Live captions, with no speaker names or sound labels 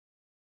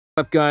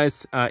What's up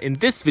guys, in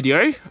this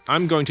video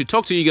I'm going to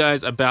talk to you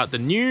guys about the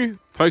new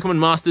Pokemon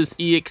Masters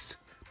EX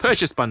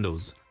purchase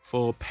bundles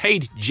for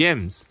paid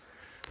gems.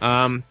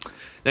 Now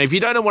if you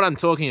don't know what I'm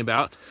talking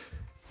about,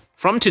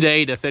 from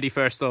today the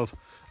 31st of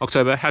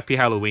October, happy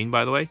Halloween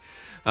by the way,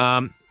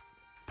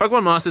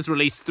 Pokemon Masters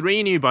released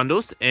 3 new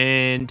bundles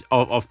and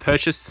of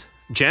purchase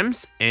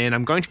gems, and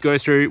I'm going to go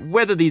through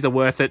whether these are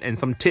worth it and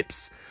some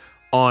tips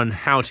on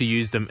how to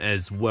use them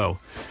as well.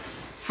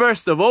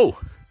 First of all,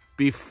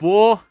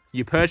 before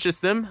you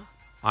purchase them,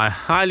 I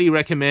highly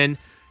recommend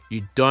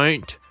you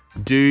don't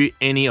do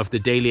any of the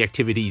daily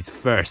activities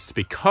first,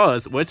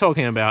 because we're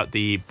talking about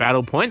the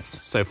battle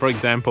points. So for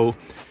example,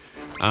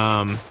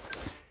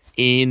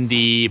 in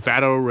the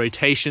battle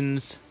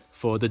rotations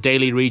for the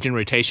daily region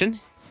rotation,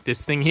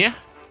 this thing here,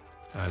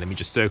 let me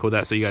just circle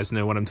that so you guys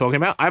know what I'm talking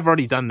about. I've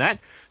already done that,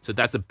 so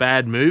that's a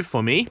bad move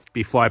for me.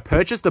 Before I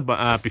purchase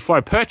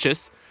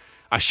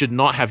I should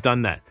not have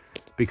done that,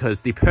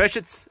 because the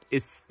purchase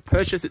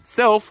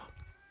itself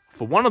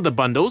for one of the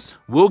bundles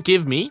will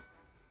give me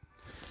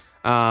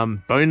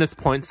bonus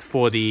points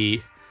for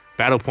the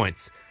battle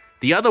points.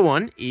 The other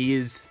one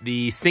is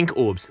the Sync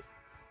Orbs.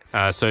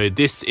 So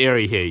this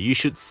area here, you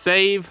should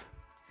save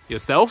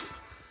yourself.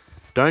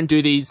 Don't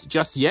do these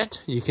just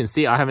yet. You can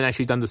see I haven't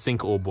actually done the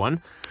Sync Orb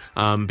one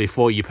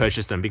before you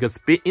purchase them, because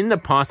in the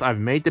past I've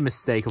made the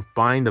mistake of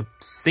buying the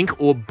Sync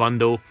Orb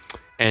bundle,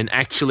 and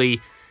actually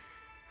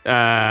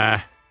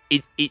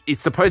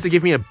it's supposed to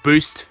give me a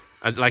boost,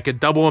 like a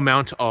double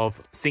amount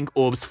of Sync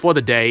Orbs for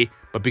the day,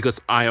 but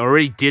because I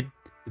already did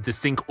the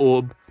Sync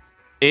Orb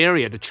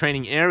area, the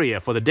training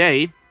area for the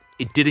day,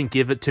 it didn't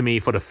give it to me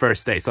for the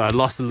first day, so I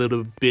lost a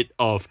little bit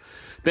of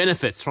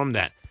benefits from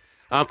that.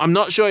 I'm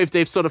not sure if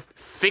they've sort of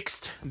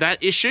fixed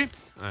that issue.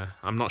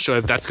 I'm not sure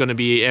if that's going to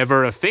be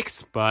ever a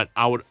fix, but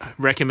I would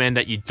recommend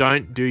that you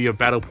don't do your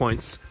battle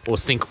points or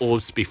Sync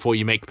Orbs before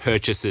you make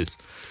purchases.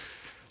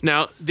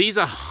 Now, these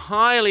are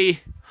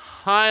highly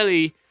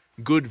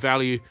good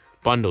value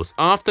bundles.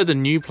 After the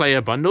new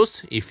player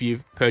bundles, if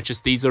you've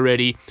purchased these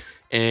already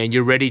and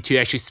you're ready to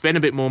actually spend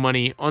a bit more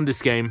money on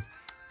this game,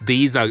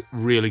 these are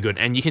really good,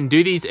 and you can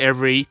do these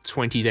every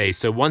 20 days.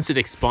 So once it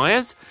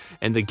expires,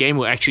 and the game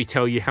will actually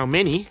tell you how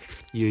many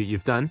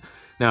you've done.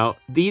 Now,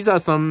 these are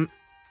some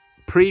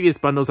previous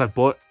bundles I've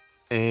bought,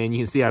 and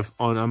you can see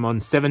I'm on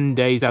 7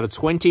 days out of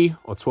 20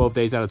 or 12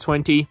 days out of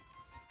 20.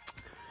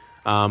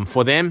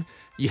 For them,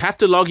 you have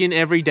to log in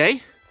every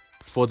day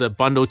for the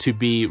bundle to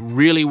be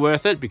really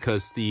worth it,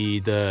 because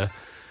the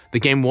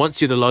game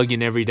wants you to log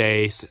in every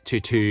day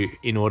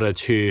in order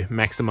to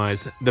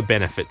maximize the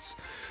benefits.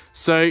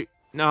 So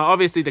now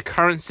obviously the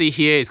currency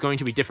here is going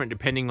to be different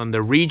depending on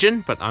the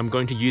region, but I'm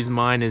going to use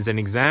mine as an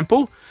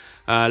example.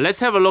 Let's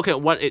have a look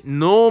at what it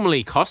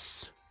normally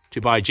costs to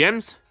buy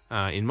gems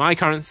in my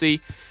currency.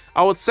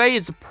 I would say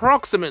it's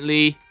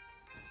approximately,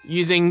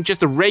 using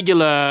just a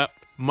regular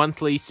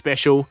monthly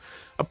special,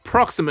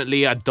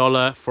 approximately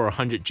 $1 for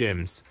 100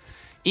 gems.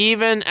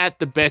 Even at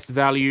the best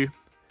value,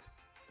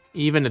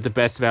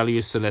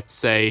 so let's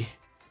say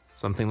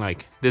something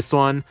like this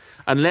one,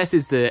 unless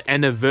it's the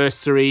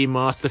anniversary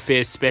Master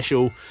Fair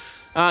special,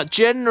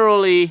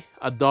 generally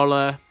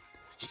 $1,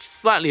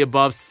 slightly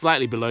above,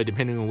 slightly below,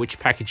 depending on which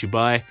package you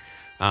buy,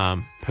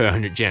 per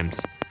 100 gems.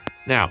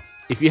 Now,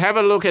 if you have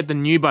a look at the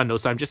new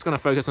bundles, so I'm just going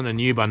to focus on the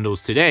new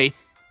bundles today,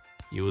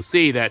 you will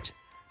see that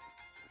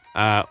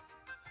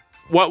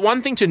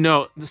one thing to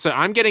note, so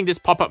I'm getting this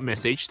pop-up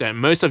message that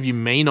most of you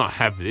may not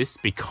have this,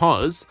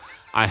 because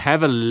I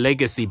have a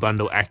legacy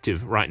bundle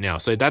active right now.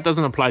 So that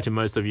doesn't apply to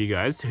most of you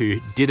guys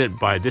who didn't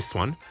buy this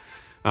one.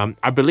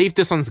 I believe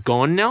this one's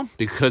gone now,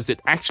 because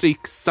it actually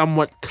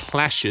somewhat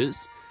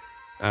clashes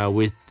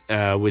with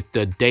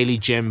the Daily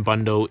Gem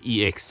Bundle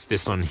EX,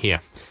 this one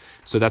here.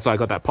 So that's why I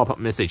got that pop-up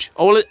message.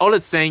 All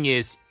it's saying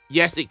is,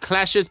 yes, it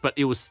clashes, but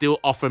it will still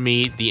offer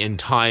me the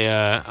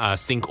entire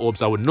Sync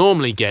Orbs I would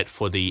normally get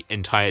for the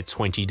entire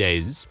 20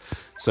 days.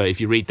 So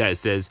if you read that, it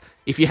says,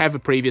 if you have a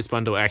previous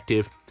bundle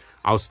active,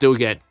 I'll still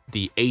get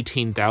the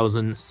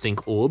 18,000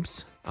 Sync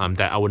Orbs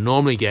that I would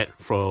normally get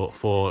for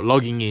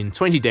logging in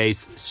 20 days,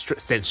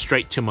 sent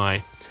straight to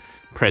my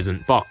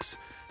present box.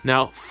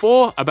 Now,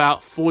 for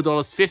about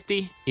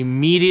 $4.50,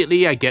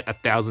 immediately I get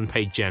 1,000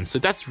 paid gems. So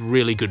that's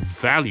really good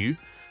value,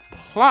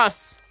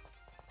 plus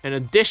an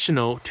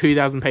additional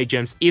 2,000 paid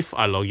gems if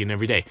I log in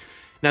every day.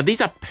 Now, these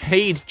are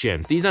paid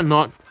gems. These are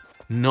not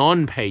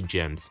non-paid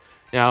gems.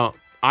 Now,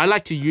 I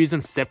like to use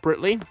them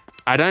separately.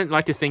 I don't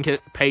like to think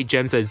of paid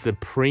gems as the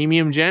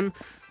premium gem.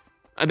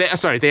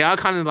 They are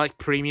kind of like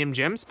premium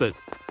gems, but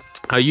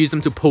I use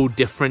them to pull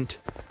different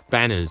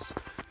banners.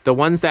 The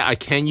ones that I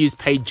can use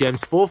paid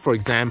gems for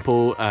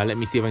example, let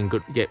me see if I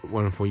can get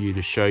one for you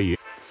to show you.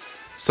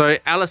 So,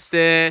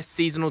 Alistair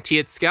Seasonal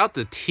Tiered Scout,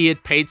 the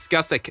tiered paid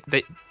scouts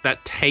that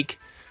take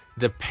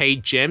the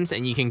paid gems,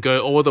 and you can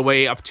go all the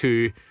way up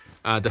to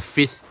the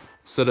 5th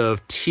sort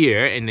of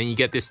tier, and then you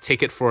get this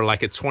ticket for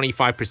like a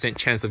 25%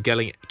 chance of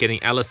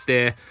getting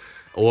Alistair.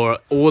 or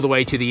all the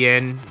way to the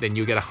end, then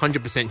you'll get a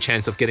 100%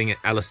 chance of getting an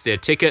Alistair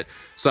ticket.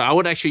 So I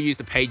would actually use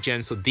the paid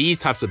gems for these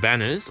types of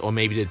banners, or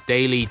maybe the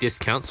daily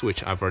discounts,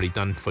 which I've already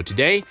done for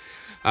today,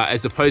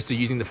 as opposed to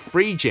using the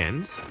free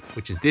gems,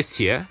 which is this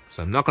here.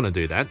 So I'm not going to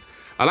do that.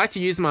 I like to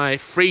use my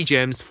free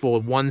gems for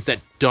ones that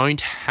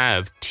don't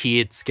have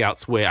tiered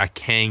scouts where I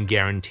can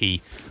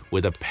guarantee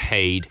with a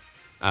paid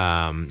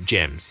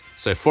gems.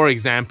 So for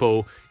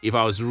example, if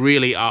I was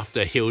really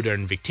after Hilda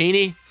and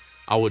Victini,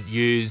 I would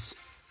use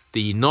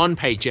the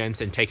non-paid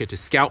gems and take it to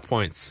scout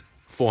points,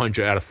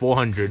 400 out of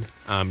 400.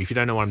 If you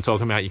don't know what I'm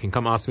talking about, you can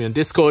come ask me on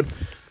Discord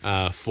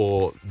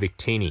for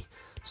Victini.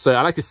 So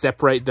I like to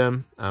separate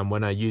them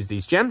when I use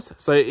these gems.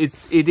 So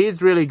it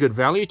is really good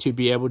value to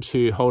be able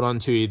to hold on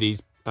to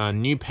these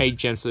new paid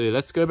gems. So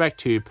let's go back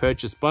to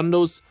purchase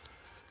bundles.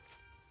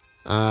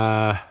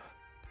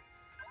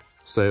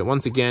 So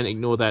once again,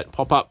 ignore that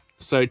pop-up.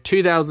 So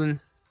 2,000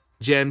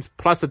 gems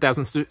plus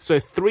 1,000, so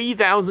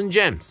 3,000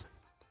 gems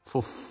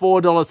for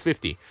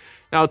 $4.50.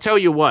 Now I'll tell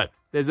you what,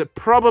 there's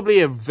probably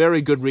a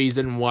very good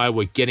reason why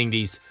we're getting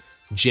these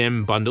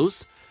gem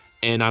bundles,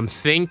 and I'm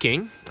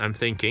thinking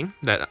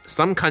that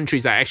some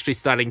countries are actually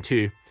starting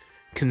to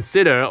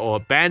consider or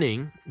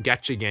banning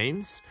gacha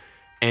games,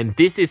 and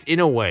this is in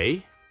a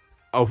way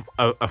of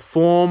a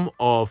form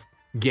of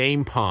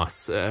Game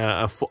Pass,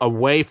 a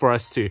way for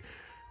us to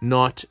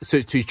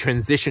to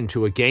transition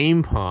to a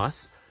Game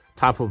Pass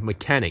type of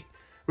mechanic.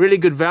 Really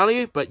good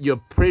value, but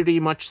you're pretty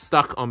much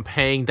stuck on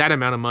paying that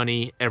amount of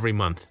money every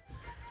month,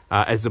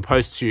 as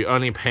opposed to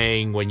only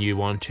paying when you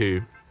want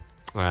to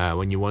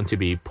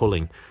be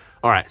pulling.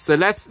 All right, so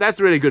that's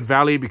really good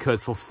value,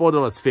 because for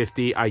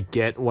 $4.50 I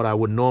get what I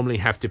would normally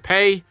have to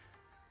pay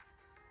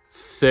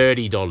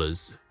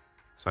 $30.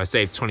 So I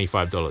saved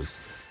 $25.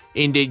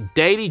 In the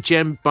Daily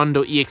Gem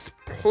Bundle EX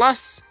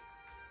Plus,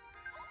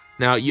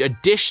 now you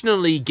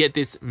additionally get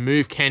this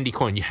Move Candy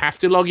coin. You have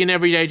to log in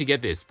every day to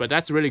get this, but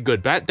that's really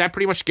good. That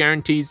pretty much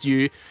guarantees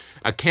you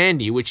a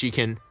candy, which you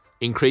can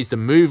increase the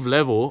move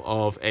level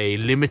of a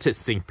limited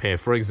sync pair.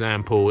 For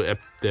example,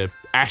 the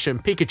Ash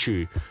and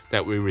Pikachu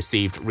that we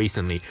received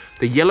recently.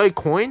 The yellow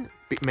coin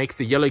makes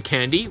the yellow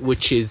candy,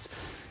 which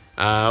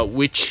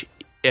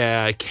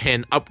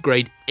can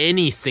upgrade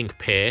any sync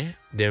pair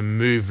their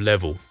move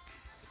level.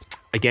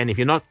 Again, if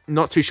you're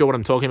not too sure what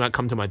I'm talking about,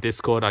 come to my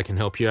Discord. I can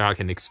help you out. I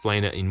can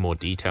explain it in more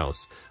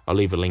details. I'll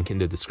leave a link in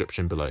the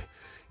description below.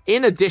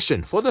 In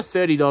addition, for the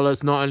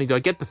 $30, not only do I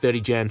get the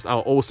 30 gems, I'll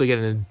also get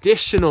an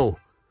additional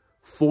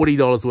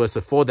 $40 worth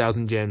of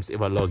 4,000 gems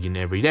if I log in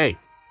every day.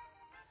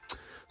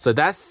 So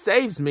that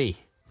saves me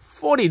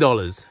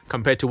 $40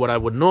 compared to what I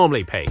would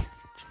normally pay.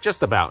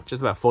 Just about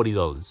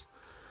 $40.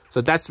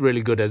 So that's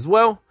really good as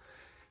well.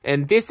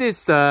 And this is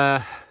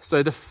so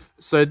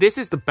this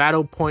is the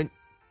Battle Point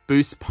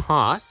Boost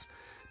Pass.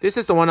 This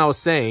is the one I was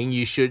saying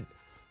you should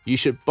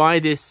buy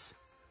this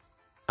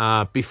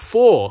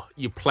before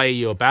you play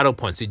your battle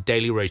points, your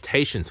daily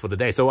rotations for the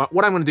day. So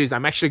what I'm going to do is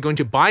I'm actually going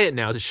to buy it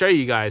now to show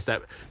you guys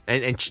that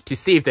and to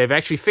see if they've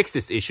actually fixed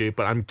this issue.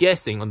 But I'm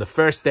guessing on the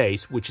first day,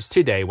 which is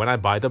today, when I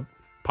buy the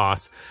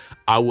pass,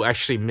 I will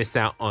actually miss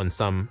out on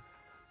some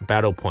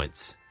battle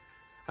points.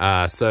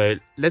 So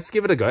let's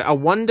give it a go. I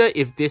wonder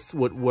if this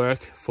would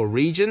work for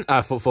region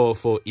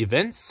for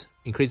events.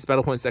 Increase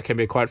battle points that can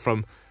be acquired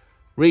from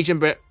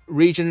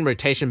region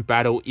rotation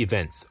battle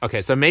events.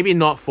 Okay, so maybe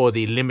not for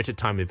the limited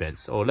time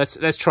events. Or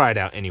let's try it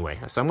out anyway.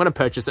 So I'm going to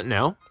purchase it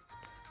now.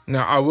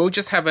 Now I will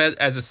just have it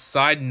as a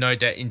side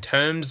note that in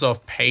terms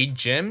of paid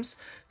gems,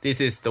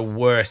 this is the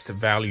worst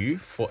value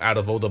out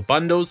of all the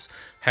bundles.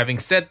 Having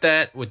said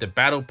that, with the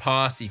battle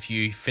pass, if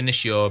you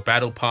finish your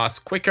battle pass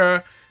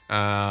quicker,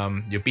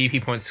 your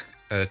BP points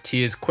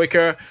tiers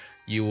quicker,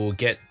 you will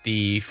get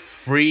the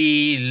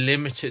free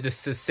limited,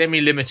 this is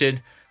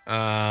semi-limited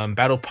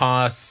battle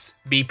pass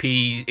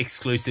BP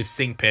exclusive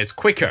sync pairs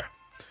quicker,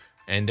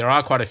 and there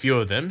are quite a few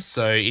of them.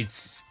 So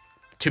it's,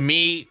 to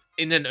me,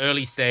 in an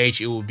early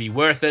stage, it will be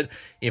worth it.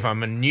 If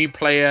I'm a new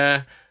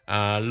player,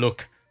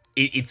 look,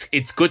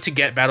 it's good to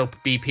get battle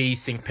BP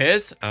sync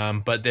pairs,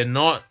 but they're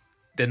not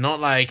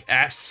like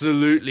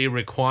absolutely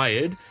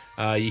required.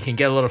 You can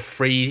get a lot of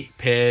free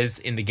pairs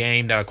in the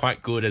game that are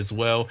quite good as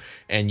well,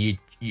 and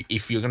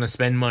if you're gonna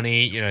spend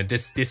money, you know,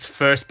 this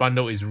first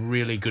bundle is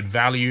really good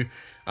value.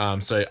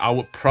 So I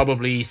would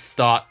probably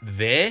start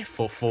there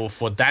for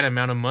that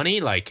amount of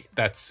money. Like,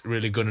 that's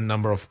really good a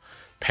number of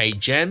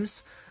paid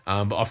gems.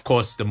 But of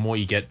course, the more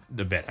you get,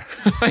 the better.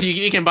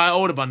 you can buy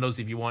all the bundles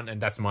if you want, and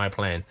that's my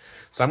plan.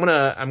 So I'm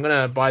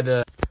gonna buy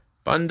the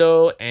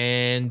bundle,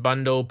 and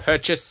bundle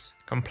purchase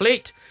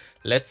complete.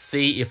 Let's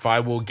see if I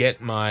will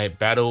get my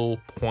battle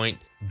point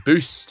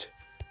boost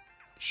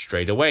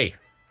straight away.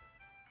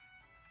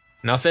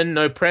 Nothing,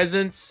 no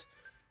presents.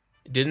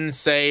 It didn't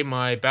say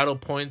my battle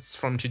points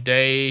from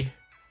today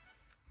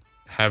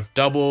have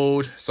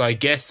doubled, so I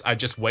guess I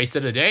just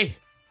wasted a day.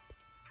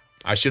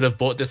 I should have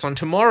bought this on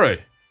tomorrow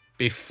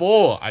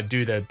before I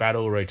do the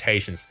battle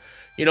rotations.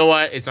 You know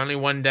what? It's only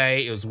one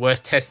day. It was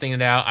worth testing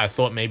it out. I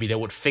thought maybe they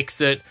would fix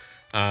it.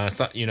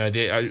 So, you know,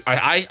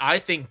 I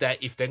think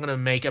that if they're gonna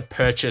make a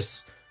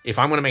purchase, if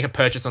I'm gonna make a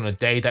purchase on a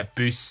day that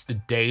boosts the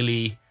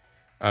daily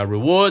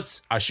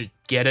rewards, I should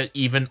get it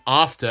even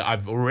after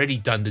I've already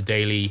done the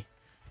daily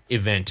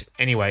event.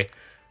 Anyway,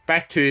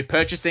 back to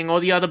purchasing all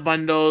the other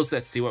bundles.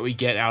 Let's see what we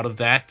get out of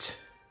that.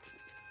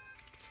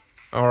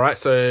 All right,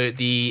 so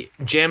the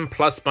Gem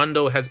Plus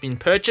bundle has been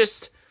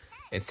purchased.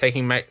 It's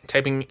taking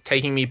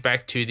me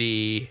back to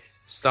the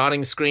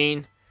starting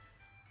screen.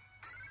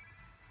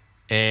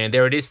 And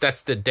there it is.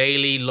 That's the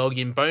daily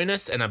login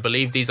bonus. And I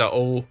believe these are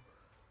all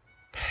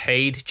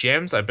paid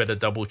gems. I better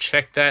double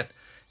check that.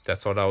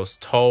 That's what I was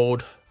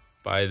told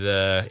by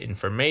the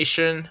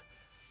information.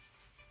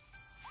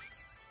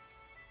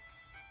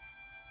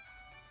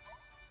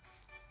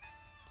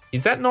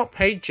 Is that not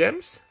paid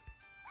gems?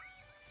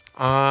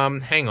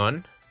 Hang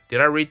on.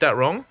 Did I read that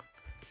wrong?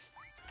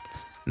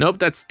 Nope,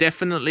 that's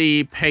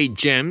definitely paid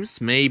gems.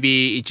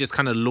 Maybe it just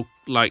kind of looked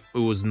like it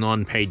was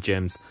non-paid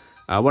gems.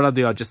 What I'll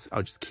do, I'll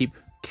just keep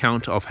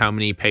count of how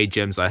many paid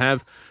gems I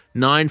have.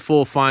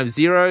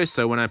 9450.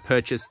 So when I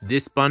purchase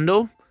this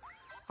bundle,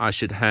 I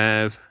should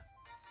have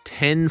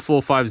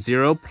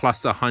 10450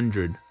 plus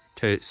 100.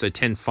 So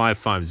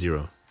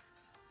 10550.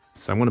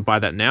 So I'm going to buy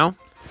that now.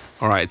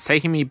 All right, it's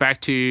taking me back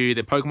to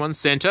the Pokemon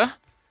Center.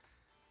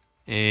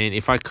 And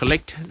if I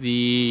collect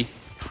the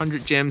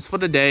 100 gems for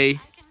the day,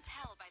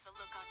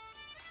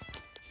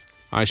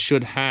 I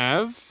should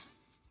have...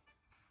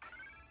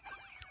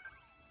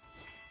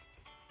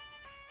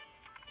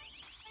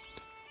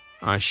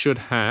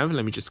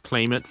 let me just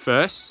claim it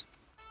first.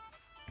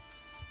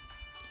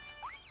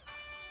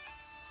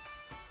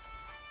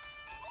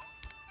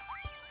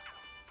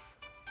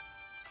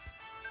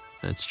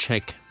 Let's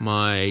check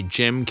my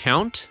gem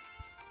count.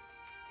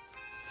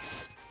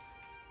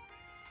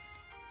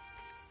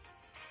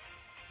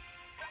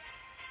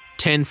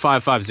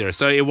 $10,550.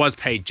 So it was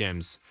paid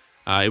gems.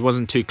 It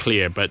wasn't too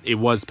clear, but it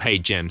was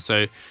paid gems.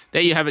 So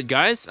there you have it,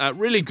 guys.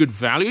 Really good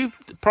value.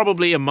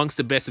 Probably amongst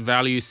the best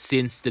value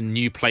since the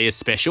new player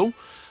special.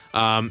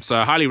 So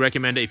I highly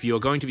recommend it. If you're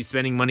going to be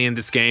spending money in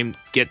this game,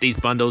 get these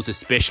bundles,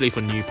 especially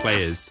for new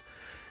players.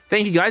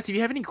 Thank you, guys. If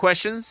you have any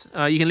questions,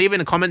 you can leave it in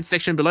the comment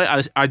section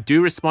below. I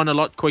do respond a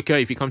lot quicker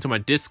if you come to my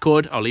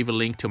Discord. I'll leave a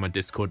link to my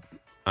Discord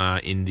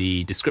in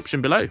the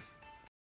description below.